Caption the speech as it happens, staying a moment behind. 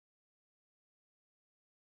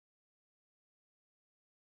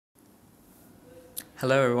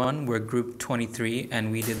Hello everyone, we're group 23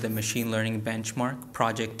 and we did the machine learning benchmark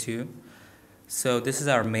project 2. So this is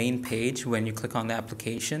our main page when you click on the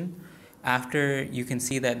application. After you can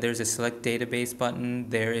see that there's a select database button,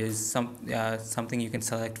 there is something you can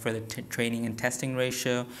select for the training and testing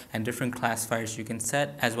ratio and different classifiers you can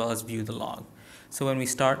set as well as view the log. So when we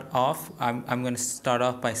start off, I'm going to start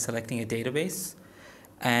off by selecting a database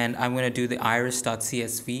and I'm going to do the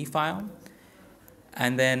iris.csv file.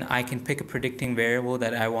 And then I can pick a predicting variable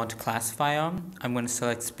that I want to classify on. I'm going to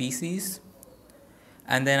select species.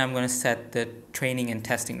 And then I'm going to set the training and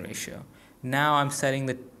testing ratio. Now I'm setting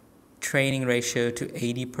the training ratio to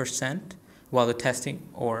 80% while the testing,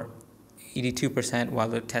 or 82% while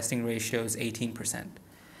the testing ratio is 18%.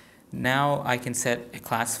 Now I can set a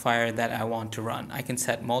classifier that I want to run. I can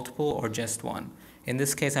set multiple or just one. In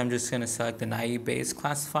this case, I'm just going to select the naive Bayes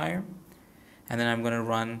classifier. And then I'm going to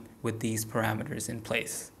run with these parameters in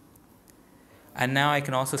place. And now I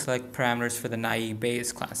can also select parameters for the naive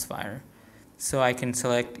Bayes classifier. So I can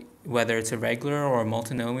select whether it's a regular or a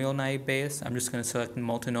multinomial naive Bayes. I'm just going to select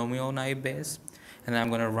multinomial naive Bayes, and then I'm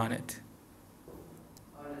going to run it.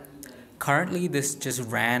 Currently, this just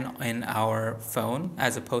ran in our phone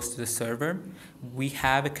as opposed to the server. We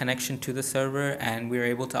have a connection to the server and we're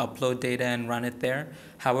able to upload data and run it there.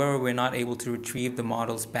 However, we're not able to retrieve the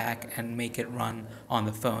models back and make it run on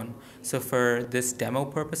the phone. So for this demo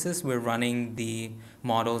purposes, we're running the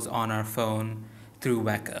models on our phone through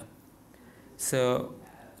Weka. So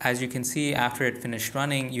as you can see, after it finished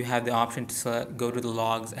running, you have the option to go to the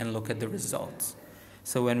logs and look at the results.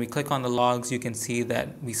 So when we click on the logs, you can see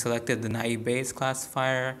that we selected the naive Bayes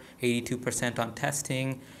classifier, 82% on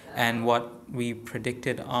testing, and what we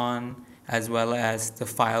predicted on, as well as the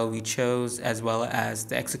file we chose, as well as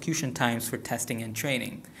the execution times for testing and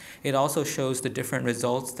training. It also shows the different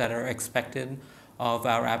results that are expected of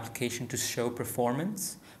our application to show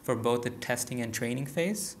performance for both the testing and training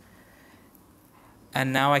phase.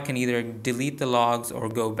 And now I can either delete the logs or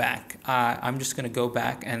go back. I'm just going to go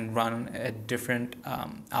back and run different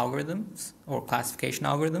algorithms or classification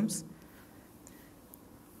algorithms.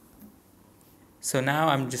 So now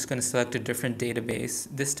I'm just going to select a different database.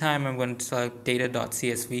 This time I'm going to select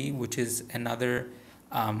data.csv, which is another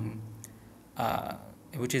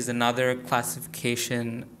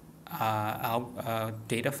classification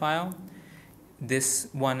data file. This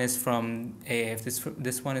one is from AF.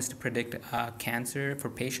 This one is to predict cancer for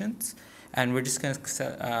patients, and we're just going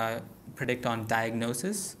to predict on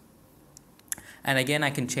diagnosis. And again, I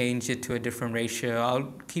can change it to a different ratio.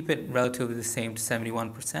 I'll keep it relatively the same to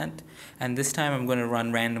 71%. And this time I'm going to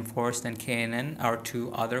run random forest and KNN, our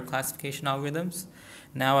two other classification algorithms.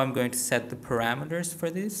 Now I'm going to set the parameters for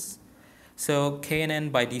this. So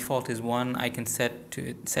KNN by default is 1. I can set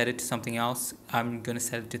it to something else. I'm going to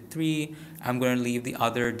set it to 3. I'm going to leave the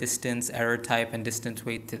other distance, error type, and distance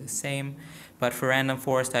weight to the same. But for random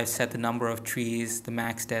forest, I've set the number of trees, the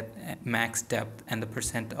max depth, and the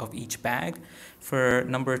percent of each bag. For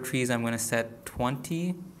number of trees, I'm going to set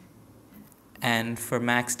 20. And for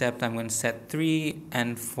max depth, I'm going to set 3.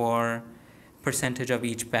 And for percentage of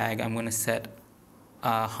each bag, I'm going to set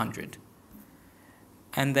 100.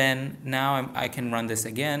 And then now I can run this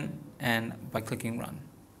again and by clicking run.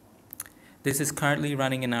 This is currently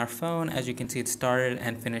running in our phone. As you can see, it started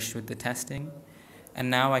and finished with the testing. And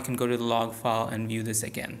now I can go to the log file and view this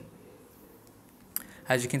again.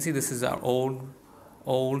 As you can see, this is our old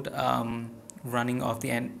running of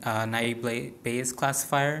the naive Bayes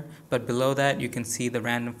classifier, but below that you can see the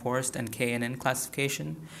random forest and KNN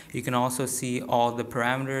classification. You can also see all the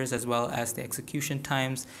parameters as well as the execution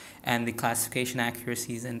times and the classification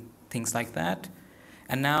accuracies and things like that.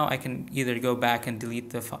 And now I can either go back and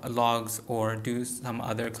delete the logs or do some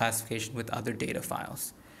other classification with other data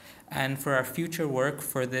files. And for our future work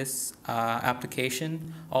for this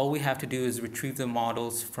application, all we have to do is retrieve the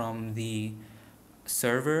models from the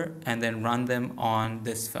server and then run them on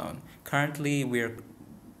this phone. Currently, we're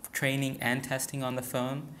training and testing on the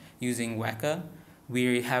phone using Weka.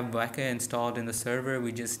 We have Weka installed in the server.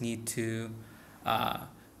 We just need to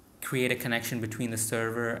create a connection between the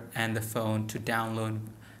server and the phone to download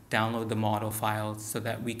the model files so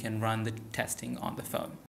that we can run the testing on the phone.